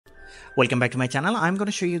Welcome back to my channel. I'm going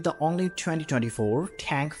to show you the only 2024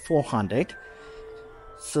 Tank 400.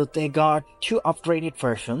 So they got two upgraded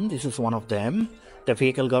versions. This is one of them. The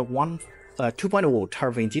vehicle got 2.0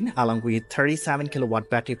 turbo engine along with 37 kilowatt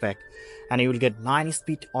battery pack, and you will get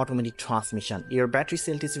 9-speed automatic transmission. Your battery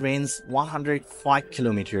CLTC range 105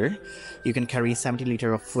 kilometer. You can carry 70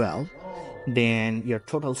 liter of fuel. Then your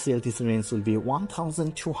total CLTC range will be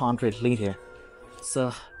 1,200 liter.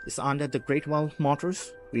 So it's under the Great Wall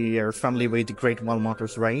Motors. We are familiar with the Great Wall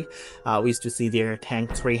Motors, right? We used to see their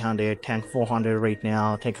Tank 300, Tank 400 right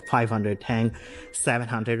now, Tank 500, Tank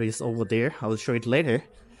 700 is over there. I will show it later.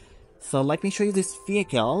 So let me show you this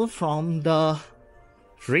vehicle from the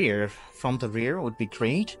rear. From the rear would be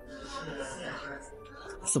great.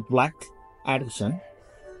 It's a black edition,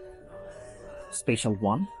 special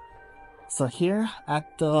one. So here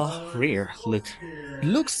at the rear,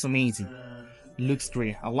 looks amazing. Looks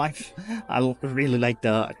great. I really like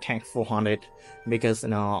the Tank 400 because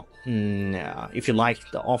if you like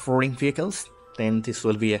the off-roading vehicles, then this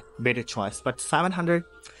will be a better choice. But 700,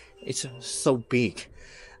 it's so big.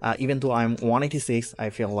 Even though I'm 186, I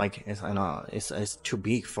feel like it's too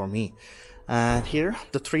big for me. And here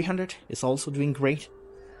the 300 is also doing great.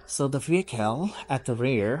 So the vehicle at the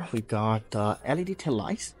rear, we got the LED tail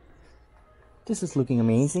lights. This is looking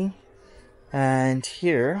amazing. And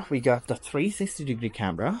here we got the 360-degree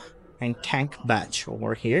camera and tank badge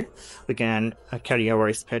over here. We can carry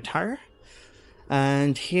our spare tire.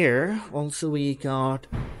 And here also we got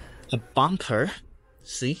a bumper,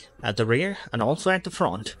 see, at the rear and also at the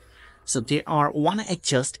front. So there are one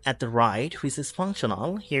adjust at the right, which is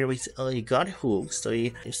functional. Here we got a hook. So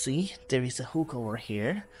you see there is a hook over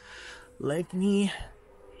here. Let me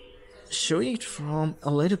show it from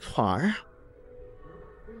a little far.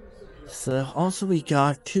 So also we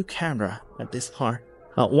got two camera at this part.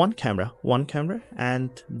 One camera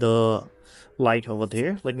and the light over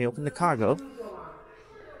there. Let me open the cargo.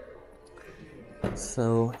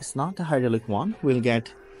 So it's not the hydraulic one. We'll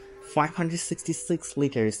get 566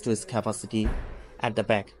 liters to its capacity at the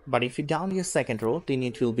back. But if you down your second row, then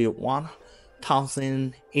it will be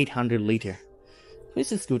 1,800 liter,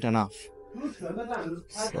 which is good enough.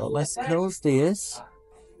 So let's close this.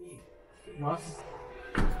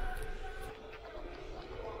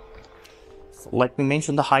 Let me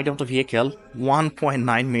mention the height of the vehicle,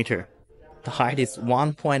 1.9 meter. The height is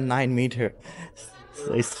 1.9 meter.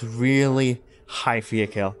 So it's really high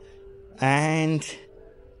vehicle. And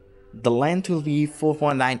the length will be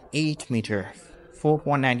 4.98 meter.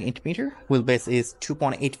 4.98 meter. Wheelbase is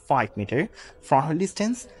 2.85 meter. Front wheel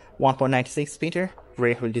distance, 1.96 meter.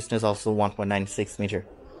 Rear wheel distance also 1.96 meter.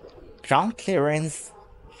 Ground clearance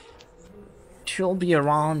will be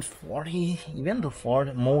around 40, even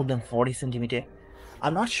more than 40 centimeter.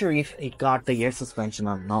 I'm not sure if it got the air suspension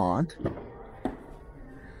or not.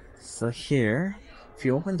 So here, if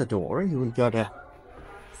you open the door, you will get a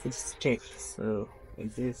stick. So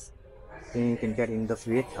like this, then you can get in the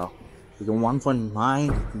vehicle. The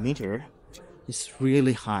 1.9 meter is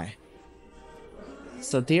really high.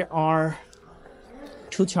 So there are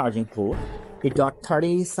two charging ports. It got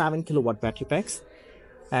 37 kilowatt battery packs.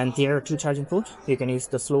 And there are two charging ports. You can use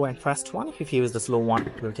the slow and fast one. If you use the slow one,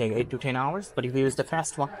 it will take 8 to 10 hours. But if you use the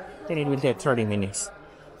fast one, then it will take 30 minutes.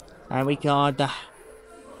 And we got the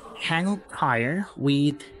hang-up tire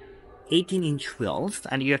with 18-inch wheels.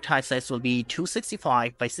 And your tire size will be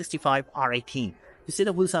 265 by 65 R18. You see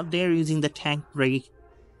the wheels up there using the tank brake.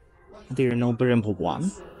 There are no Brembo one.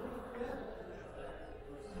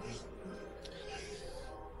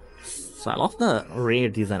 So I love the rear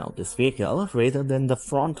design of this vehicle rather than the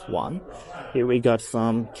front one. Here we got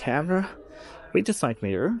some camera with the side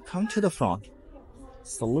mirror. Come to the front.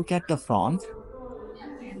 So look at the front.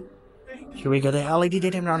 Here we got the LED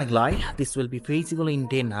daytime running light. This will be visible in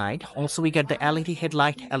day and night. Also we got the LED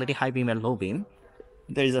headlight, LED high beam and low beam.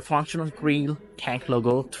 There is a functional grille, tank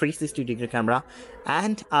logo, 360-degree camera,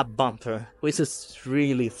 and a bumper, which is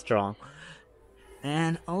really strong.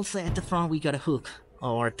 And also at the front we got a hook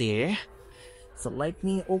over there. So let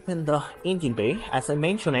me open the engine bay. As I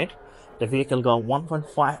mentioned it, the vehicle got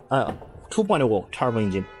 2.0 turbo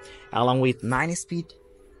engine along with 9-speed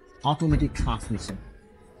automatic transmission.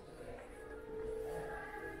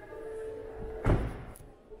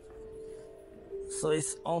 So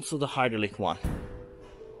it's also the hydraulic one.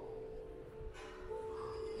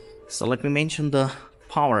 So let me mention the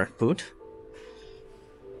power output.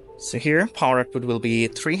 So here power output will be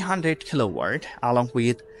 300 kilowatt along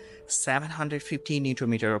with 750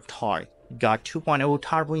 Nm of torque. got 2.0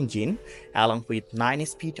 turbo engine along with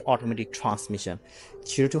 9-speed automatic transmission.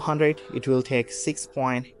 0 to 100 it will take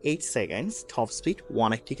 6.8 seconds, top speed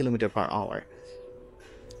 180 km/h.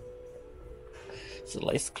 So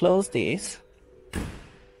let's close this.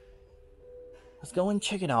 Let's go and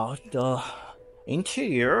check it out. The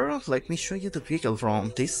interior, let me show you the vehicle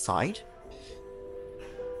from this side.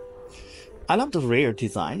 I love the rear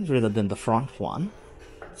design rather than the front one.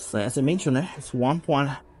 So as I mentioned, it's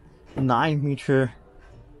 1.9 meter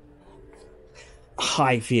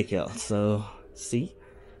high vehicle. So see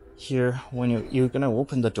here, when you're gonna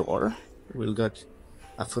open the door, we'll get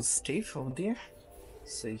a footstep over there.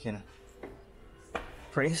 So you can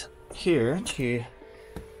press here to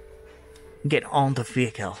get on the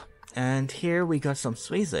vehicle. And here we got some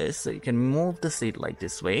switches, so you can move the seat like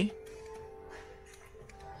this way.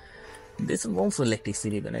 This is also electric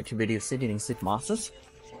seat, even if you're sitting in seat masters.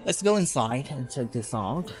 Let's go inside and check this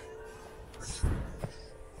out.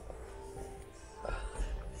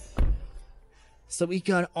 So we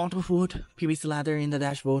got auto foot, PVC leather in the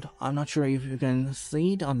dashboard. I'm not sure if you can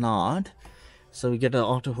see it or not. So we get the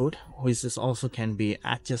auto hood, which is also can be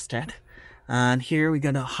adjusted. And here we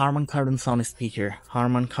got a Harman Kardon sound speaker.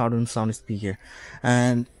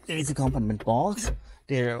 And there is a compartment box.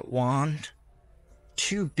 There are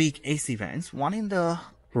two big AC vents, one in the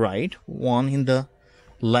right, one in the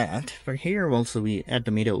left. But here also we at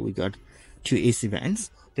the middle we got two AC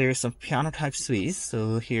vents. There is some piano type switch.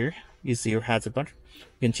 So here you see your hazard button.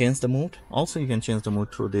 You can change the mode. Also you can change the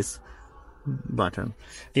mode through this button.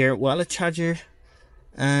 There wireless charger,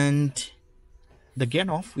 and the gear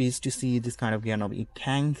knob, we used to see this kind of gear knob in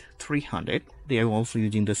Tank 300. They are also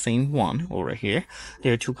using the same one over here.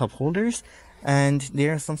 There are two cup holders, and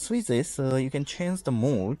there are some switches, so you can change the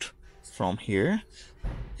mode from here.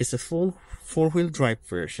 It's a full four-wheel drive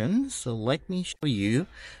version. So let me show you.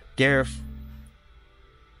 There are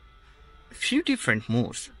a few different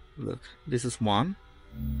modes. Look, this is 1,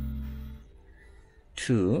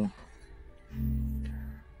 2,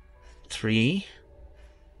 3,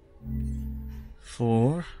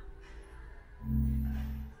 4,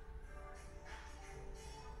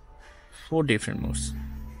 4 different modes.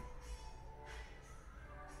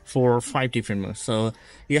 4 or 5 different modes. So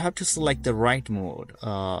you have to select the right mode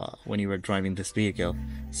when you are driving this vehicle.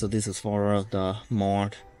 So this is for the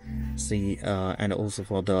mud, see, and also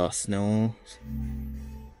for the snow.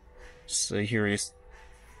 So here is,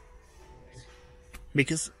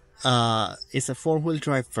 because it's a four-wheel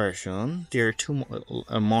drive version, there are two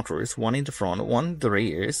motors, one in the front, one in the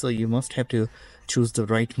rear, so you must have to choose the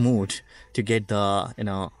right mode to get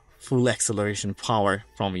the full acceleration power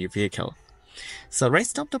from your vehicle. So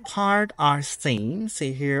rest of the part are same.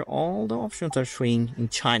 See here, all the options are showing in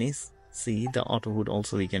Chinese. See, the auto hood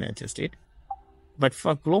also we can adjust it, but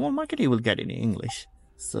for global market you will get it in English.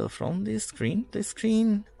 So from this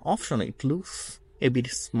screen, option, it looks a bit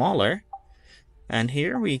smaller. And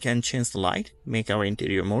here we can change the light, make our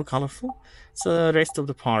interior more colorful. So the rest of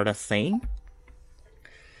the part are same.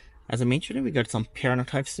 As I mentioned, we got some piano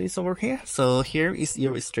type switch over here. So here is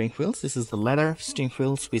your steering wheels. This is the leather steering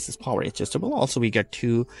wheels, which is power adjustable. Also, we got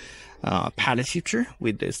two paddle shifter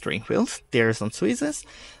with the steering wheels. There are some switches.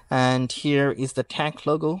 And here is the tank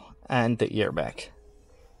logo and the airbag.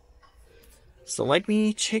 So let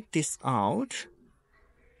me check this out.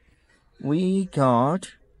 We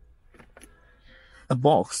got a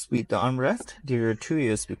box with the armrest. There are two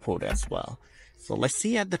USB ports as well. So let's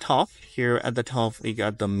see at the top. Here at the top we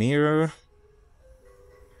got the mirror.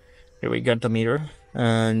 Here we got the mirror,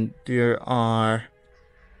 and there are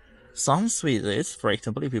some switches. For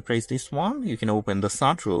example, if you press this one, you can open the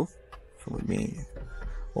sunroof. So let me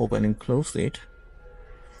open and close it.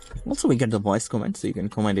 Also we get the voice command, so you can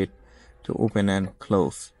command it to open and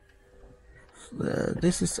close.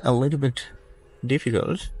 This is a little bit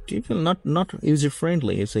difficult, not user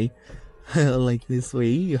friendly, you see. Like this way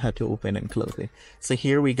you have to open and close it. So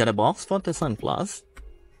here we got a box for the Sun Plus.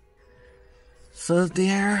 So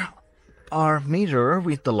there are mirror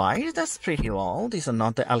with the light. That's pretty well. These are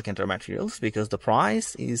not the Alcantara materials because the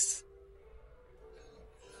price is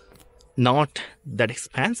not that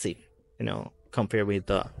expensive, compared with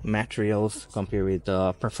the materials, compared with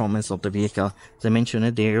the performance of the vehicle. As I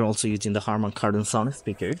mentioned, they're also using the Harman Kardon sound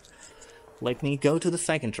speaker. Let me go to the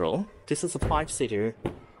second row. This is a 5-seater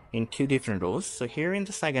in 2 different rows. So here in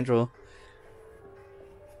the second row,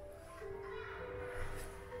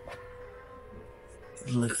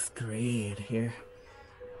 it looks great here.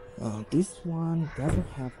 This one doesn't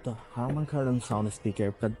have the Harman Kardon sound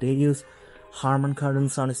speaker, but they use Harman Kardon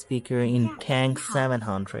sound speaker in Tank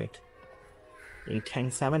 700. In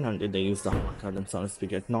Tank 700 they use the Harman Kardon sound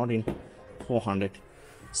speaker, not in 400.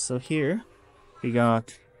 So here we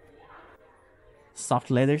got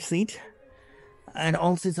soft leather seat, and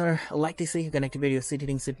all seats are like they say you can activate your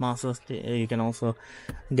seating seat masters. You can also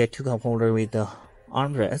get two cup holder with the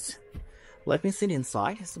armrest. Let me sit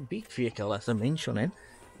inside. It's a big vehicle, as I mentioned it.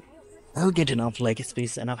 I'll get enough leg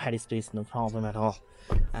space, enough head space, no problem at all.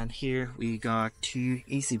 And here we got two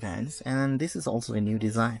AC vents, and this is also a new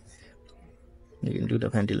design. You can do the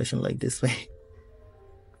ventilation like this way.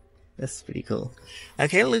 That's pretty cool.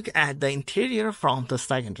 Okay, look at the interior from the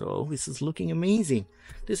second row. This is looking amazing.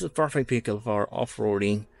 This is a perfect vehicle for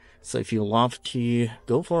off-roading. So if you love to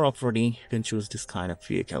go for off-roading, you can choose this kind of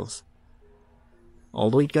vehicles.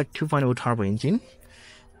 Although it got 2.0 turbo engine,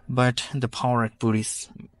 but the power output is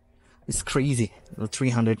crazy.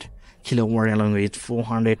 300 kilowatt along with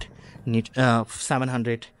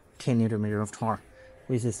 710 newton meter of torque,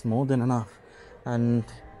 which is more than enough. And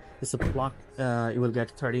it's a plug. You will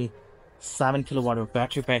get 37 kilowatt of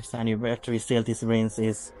battery packs, and your battery CLTC range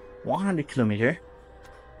is 100 kilometer,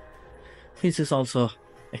 which is also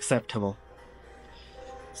acceptable.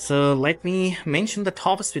 So let me mention the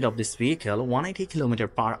top speed of this vehicle, 180 kilometer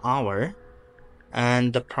per hour,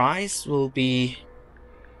 and the price will be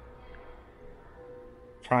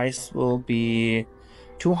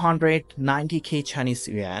 290k Chinese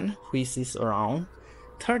yuan, which is around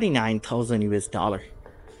 39,000 US dollar.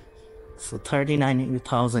 So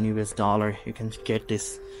 39,000 US dollar, you can get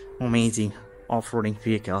this amazing off-roading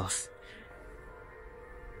vehicles.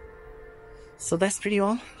 So that's pretty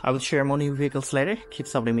all. I will share more new vehicles later. Keep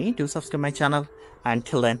supporting me. Do subscribe my channel.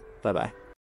 Until then, bye bye.